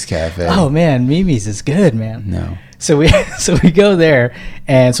Mimi's Cafe. Oh man, Mimi's is good, man. No. So we go there,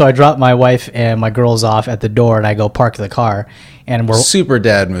 and so I drop my wife and my girls off at the door, and I go park the car, and we're Super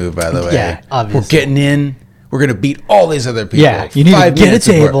dad move, by the way. Yeah, obviously. We're getting in. We're going to beat all these other people. yeah. You need to 5 get a minutes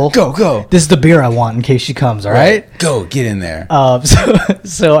before- table. Go. This is the beer I want in case she comes. All right. Go. Get in there.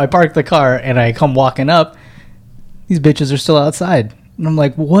 So I park the car and I come walking up. These bitches are still outside. And I'm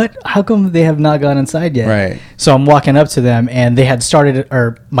like, what? How come they have not gone inside yet? Right. So I'm walking up to them and they had started,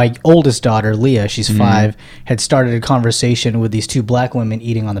 or my oldest daughter, Leah, she's 5, had started a conversation with these 2 black women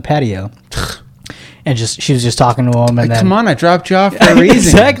eating on the patio. And she was just talking to them. And then, Come on, I dropped you off for a reason.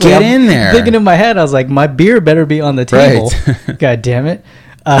 exactly. Get I'm in there. Thinking in my head, I was like, my beer better be on the table. Right. God damn it.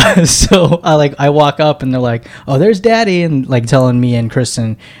 So I walk up and they're like, "Oh, there's Daddy," and like telling me and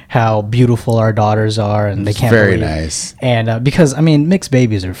Kristen how beautiful our daughters are, and they can't Very believe it. nice. And because I mean, mixed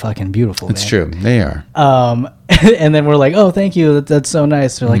babies are fucking beautiful. It's man. true. They are. And then we're like, "Oh, thank you. That's so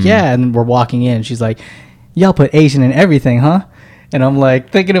nice." They're like, "Yeah," and we're walking in. She's like, "Y'all put Asian in everything, huh?" And I'm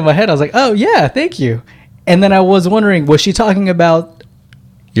like, thinking in my head, I was like, "Oh yeah, thank you." And then I was wondering, was she talking about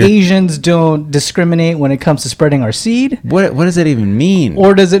Asians don't discriminate when it comes to spreading our seed? What does that even mean?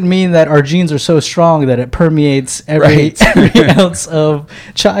 Or does it mean that our genes are so strong that it permeates every ounce of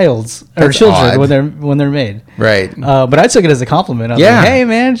child's or That's children odd. when they're made? Right. But I took it as a compliment. I was Yeah. like, "Hey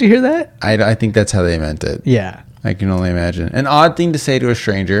man, did you hear that?" I think that's how they meant it. Yeah, I can only imagine. An odd thing to say to a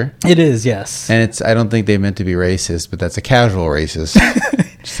stranger. it is. Yes. And I don't think they meant to be racist, but that's a casual racist.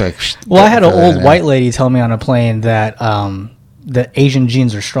 Just like, Well, I had an throw that old in white lady tell me on a plane that the Asian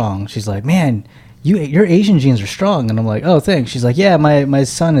genes are strong. She's like, "Man, your Asian genes are strong." And I'm like, "Oh, thanks." She's like, "Yeah, my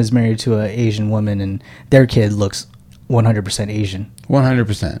son is married to an Asian woman, and their kid looks 100% Asian."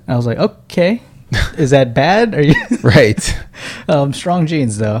 100%. I was like, "Okay, is that bad? Are you Right. strong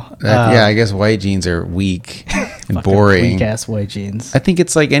genes though?" Yeah, I guess white genes are weak and boring. Weak ass white genes. I think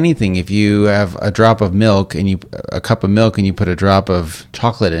it's like anything. If you have a drop of milk and a cup of milk and you put a drop of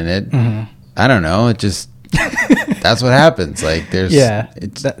chocolate in it, I don't know. It just, that's what happens. Like there's, Yeah,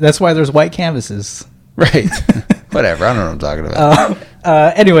 it's that's why there's white canvases. right. Whatever. I don't know what I'm talking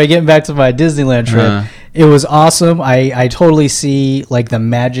about. Anyway, getting back to my Disneyland trip, Uh-huh. it was awesome. I totally see like the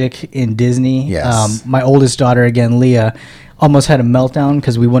magic in Disney. Yes. My oldest daughter, again, Leah, almost had a meltdown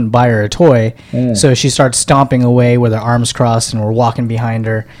because we wouldn't buy her a toy. So she starts stomping away with her arms crossed, and we're walking behind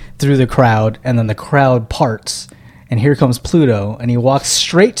her through the crowd, and then the crowd parts. And here comes Pluto, and he walks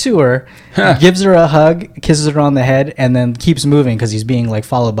straight to her, gives her a hug, kisses her on the head, and then keeps moving because he's being like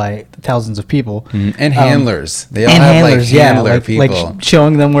followed by thousands of people. And handlers. They all And have handlers, like handler like people.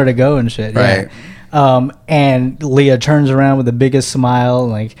 showing them where to go and shit. Right. Yeah. And Leah turns around with the biggest smile,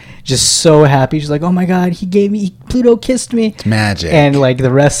 like just so happy. She's like, "Oh my god, Pluto kissed me." It's magic. And like the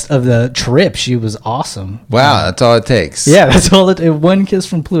rest of the trip, she was awesome. Wow, that's all it takes. Yeah, that's all. One kiss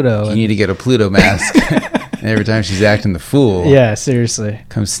from Pluto. You need to get a Pluto mask. And every time she's acting the fool, Yeah, seriously.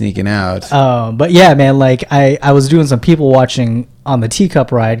 comes sneaking out. But yeah, man, like I was doing some people watching on the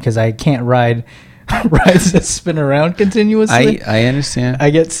teacup ride because I can't ride rides that spin around continuously. I understand. I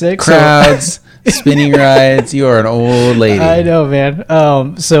get sick. so- Crowds, spinning rides. You are an old lady. I know,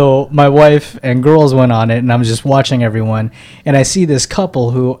 man. So my wife and girls went on it, and I'm just watching everyone, and I see this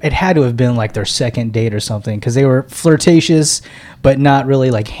couple who it had to have been like their second date or something because they were flirtatious, but not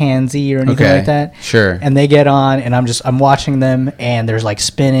really like handsy or anything Okay, like that. sure. And they get on, and I'm watching them, and there's like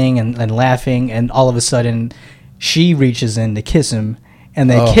spinning and laughing, and all of a sudden, she reaches in to kiss him. And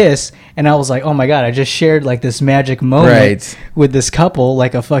they kiss, and I was like, "Oh my god! I just shared like this magic moment Right. with this couple,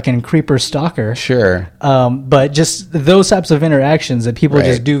 like a fucking creeper stalker." Sure. But just those types of interactions that people Right.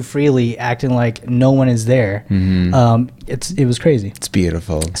 just do freely, acting like no one is there. It was crazy. It's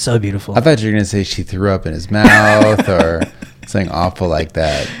beautiful. So beautiful. I thought you were going to say she threw up in his mouth or something awful like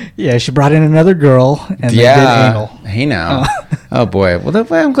that. Yeah, she brought in another girl and they did anal. Hey now. Oh boy. Well,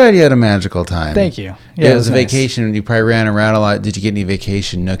 I'm glad you had a magical time. Thank you. Yeah, it it was a nice. vacation. You probably ran around a lot. Did you get any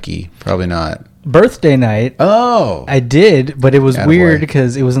vacation nookie? Probably not. Birthday night. Oh. I did, but it was Attaboy. weird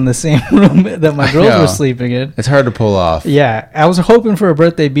because it was in the same room that my girls know. were sleeping in. It's hard to pull off. Yeah, I was hoping for a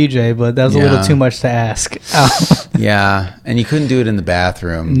birthday BJ, but that was a little Yeah. too much to ask. Yeah. And you couldn't do it in the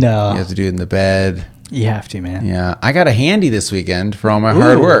bathroom. No. You have to do it in the bed. You have to, man. Yeah. I got a handy this weekend for all my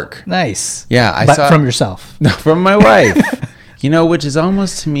hard Ooh, work. Nice. Yeah. I But saw from yourself. No, from my wife. Which is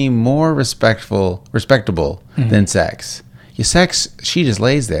almost to me more respectable than sex. Your sex, she just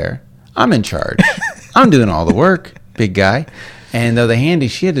lays there. I'm in charge. I'm doing all the work, big guy. And the handy,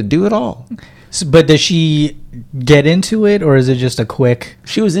 she had to do it all. But does she get into it, or is it just a quick?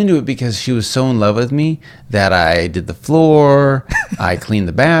 She was into it because she was so in love with me that I did the floor, I cleaned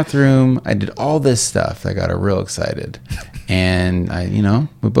the bathroom, I did all this stuff that got her real excited. And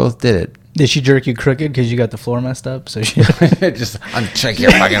we both did it. Did she jerk you crooked because you got the floor messed up? So she Just uncheck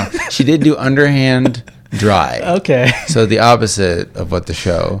your fucking. She did do underhand dry. okay. So the opposite of what the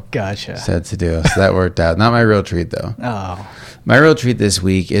show Gotcha. said to do. So that worked out. Not my real treat though. Oh, My real treat this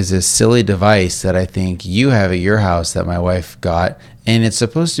week is this silly device that I think you have at your house that my wife got, and it's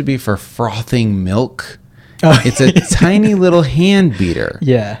supposed to be for frothing milk. Oh, It's a tiny little hand beater.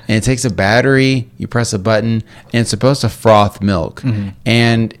 Yeah. And it takes a battery, you press a button, and it's supposed to froth milk. Mm-hmm.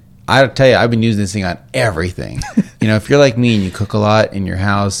 And I'll tell you, I've been using this thing on everything. If you're like me and you cook a lot in your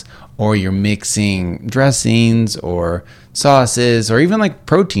house, or you're mixing dressings or sauces or even like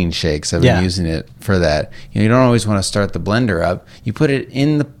protein shakes, I've been using it for that. You don't always want to start the blender up. You put it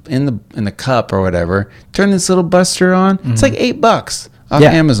in the cup or whatever. Turn this little buster on. It's like $8 off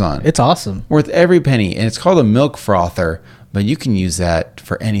Amazon. It's awesome. Worth every penny, and it's called a milk frother, but you can use that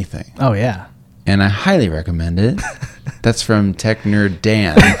for anything. Oh yeah. And I highly recommend it. That's from Tech Nerd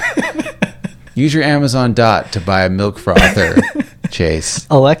Dan. Use your Amazon Dot to buy a milk frother, Chase,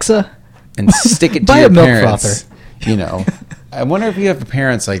 Alexa, and stick it to Buy your a milk parents. I wonder if you have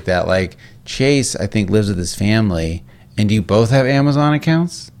parents like that. Like Chase, I think lives with his family, and do you both have Amazon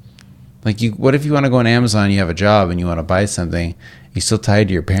accounts? Like, what if you want to go on Amazon? You have a job and you want to buy something. You still tied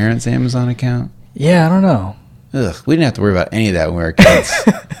to your parents' Amazon account? Yeah, I don't know. Ugh, we didn't have to worry about any of that when we were kids.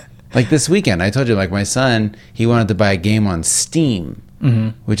 Like this weekend, I told you, like my son, he wanted to buy a game on Steam,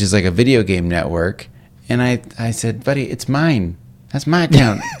 which is like a video game network. And I said, buddy, it's mine. That's my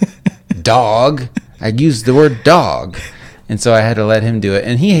account. Dog. I used the word dog. And so I had to let him do it.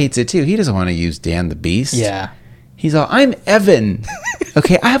 And he hates it too. He doesn't want to use Dan the Beast. Yeah. He's all, I'm Evan.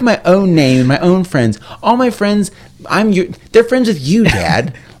 Okay, I have my own name and my own friends. All my friends, they're friends with you,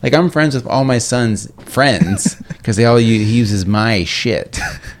 Dad. Like I'm friends with all my son's friends because he uses my shit.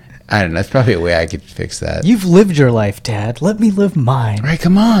 I don't know. That's probably a way I could fix that. You've lived your life, Dad. Let me live mine. Right,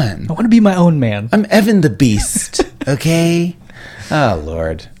 come on. I want to be my own man. I'm Evan the Beast, okay? Oh,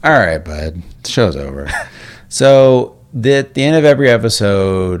 Lord. All right, bud. The show's over. So, at the end of every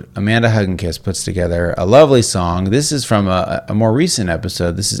episode, Amanda Hugginkiss puts together a lovely song. This is from a more recent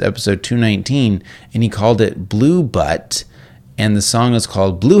episode. This is episode 219, and he called it Blue Butt, and the song is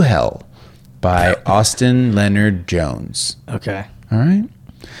called Blue Hell by Austin Leonard Jones. Okay. All right?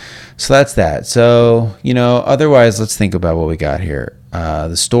 So that's that. So, otherwise, let's think about what we got here.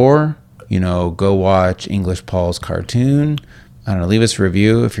 The store, go watch English Paul's cartoon. I don't know, leave us a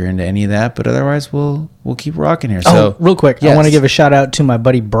review if you're into any of that. But otherwise, we'll keep rocking here. So, real quick, yes. I want to give a shout out to my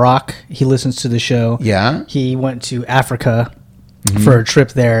buddy Brock. He listens to the show. Yeah? He went to Africa for a trip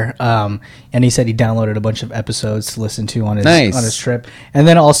there, and he said he downloaded a bunch of episodes to listen to on his trip. And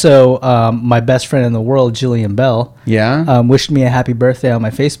then also, my best friend in the world, Jillian Bell, wished me a happy birthday on my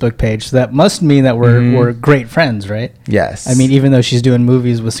Facebook page. So that must mean that we're great friends, right? Yes. I mean, even though she's doing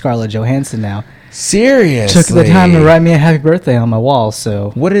movies with Scarlett Johansson now, seriously, took the time to write me a happy birthday on my wall.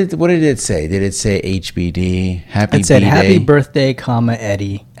 So what did it say? Did it say HBD? It said happy birthday,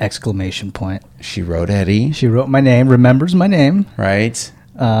 Eddie! ! She wrote Eddie. She wrote my name, remembers my name. Right.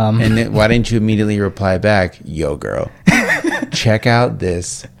 And then why didn't you immediately reply back, yo, girl, check out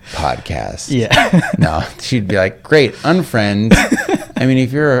this podcast? Yeah. No, she'd be like, great, unfriend. I mean,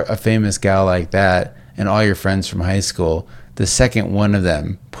 if you're a famous gal like that and all your friends from high school, the second one of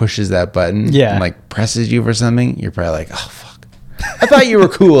them pushes that button and like presses you for something, you're probably like, oh, fuck. I thought you were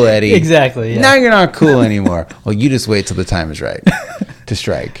cool, Eddie. Exactly. Yeah. Now you're not cool anymore. Well, you just wait till the time is right to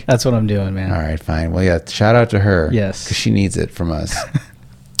strike. That's what I'm doing, man. All right, fine. Well, yeah, shout out to her. Yes. Because she needs it from us.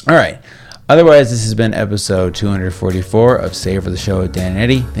 All right. Otherwise, this has been episode 244 of Savor the Show with Dan and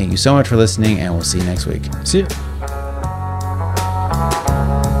Eddie. Thank you so much for listening, and we'll see you next week. See you.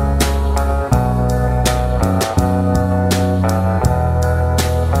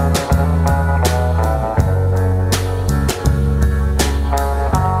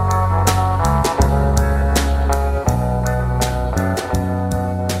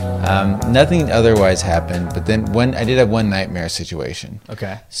 Nothing otherwise happened, but then I did have one nightmare situation.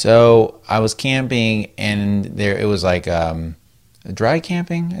 Okay. So I was camping, and it was like dry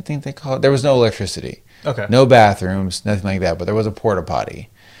camping, I think they call it. There was no electricity. Okay. No bathrooms, nothing like that, but there was a porta potty.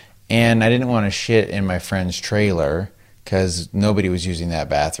 And I didn't want to shit in my friend's trailer because nobody was using that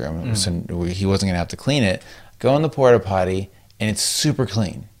bathroom, so he wasn't going to have to clean it. Go in the porta potty, and it's super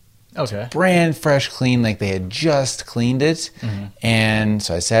clean. Okay. Brand fresh clean, like they had just cleaned it. And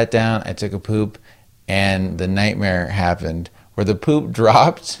so I sat down, I took a poop, and the nightmare happened where the poop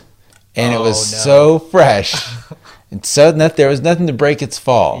dropped and it Oh, was no. so fresh. And so there was nothing to break its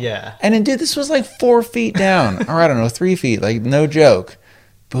fall. Yeah. And then, dude, this was like 4 feet down, or I don't know, 3 feet, like no joke.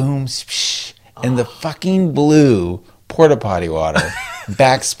 Boom, spsh, and the fucking blue porta potty water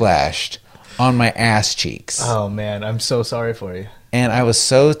backsplashed on my ass cheeks. Oh man, I'm so sorry for you. And I was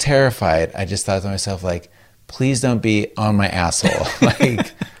so terrified. I just thought to myself, like, please don't be on my asshole.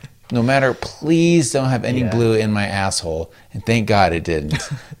 Like, no matter, please don't have any Yeah. blue in my asshole. And thank God it didn't.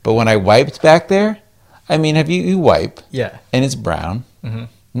 But when I wiped back there, I mean, you wipe, Yeah. and it's brown,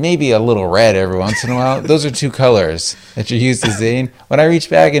 maybe a little red every once in a while. Those are 2 colors that you're used to seeing. When I reached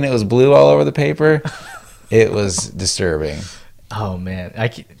back and it was blue all over the paper, it was disturbing. Oh man,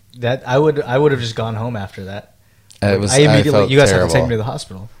 I would have just gone home after that. It was. I immediately, felt you guys terrible. have to take me to the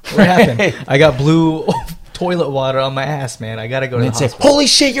hospital. What happened? I got blue toilet water on my ass, man. I gotta go to the And they'd say, hospital. "Holy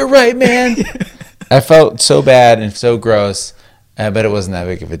shit, you're right, man." I felt so bad and so gross, but it wasn't that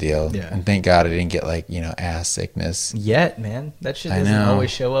big of a deal. Yeah. And thank God I didn't get ass sickness. Yet, man, that shit I doesn't know. always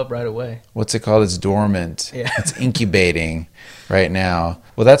show up right away. What's it called? It's dormant. Yeah. It's incubating right now.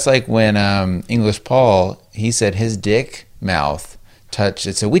 Well, that's like when English Paul, he said his dick mouth touched.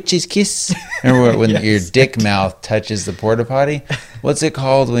 It's a witch's kiss. Remember when Yes. your dick mouth touches the porta potty? What's it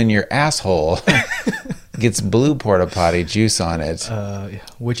called when your asshole gets blue porta potty juice on it?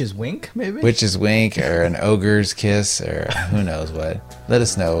 Witch's wink, maybe. Witch's wink or an ogre's kiss or who knows what. Let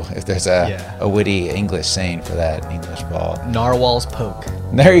us know if there's a witty English saying for that, English Paul. Narwhal's poke.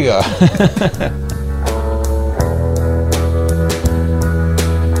 There you go.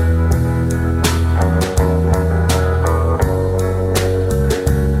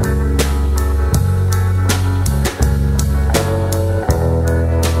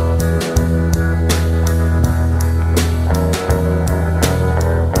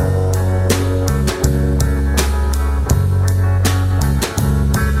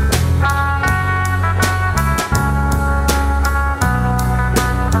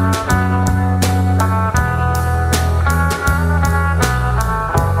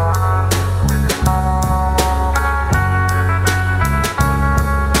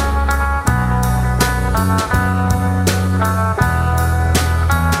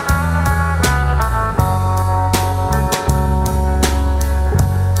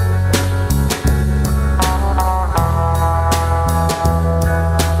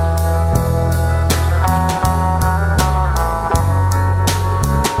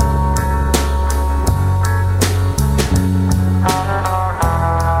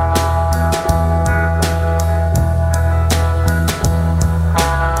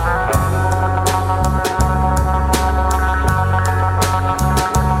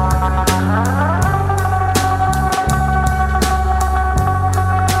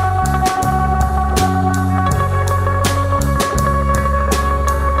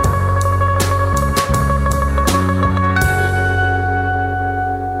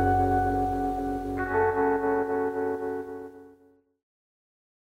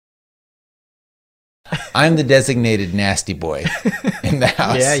 I'm the designated nasty boy in the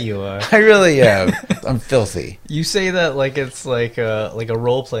house. Yeah, you are. I really am. I'm filthy. You say that like it's like a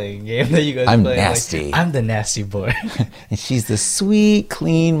role playing game that you guys I'm play. nasty. Like, I'm the nasty boy. And she's the sweet,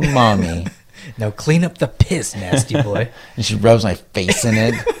 clean mommy. Now clean up the piss, nasty boy. And she rubs my face in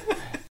it.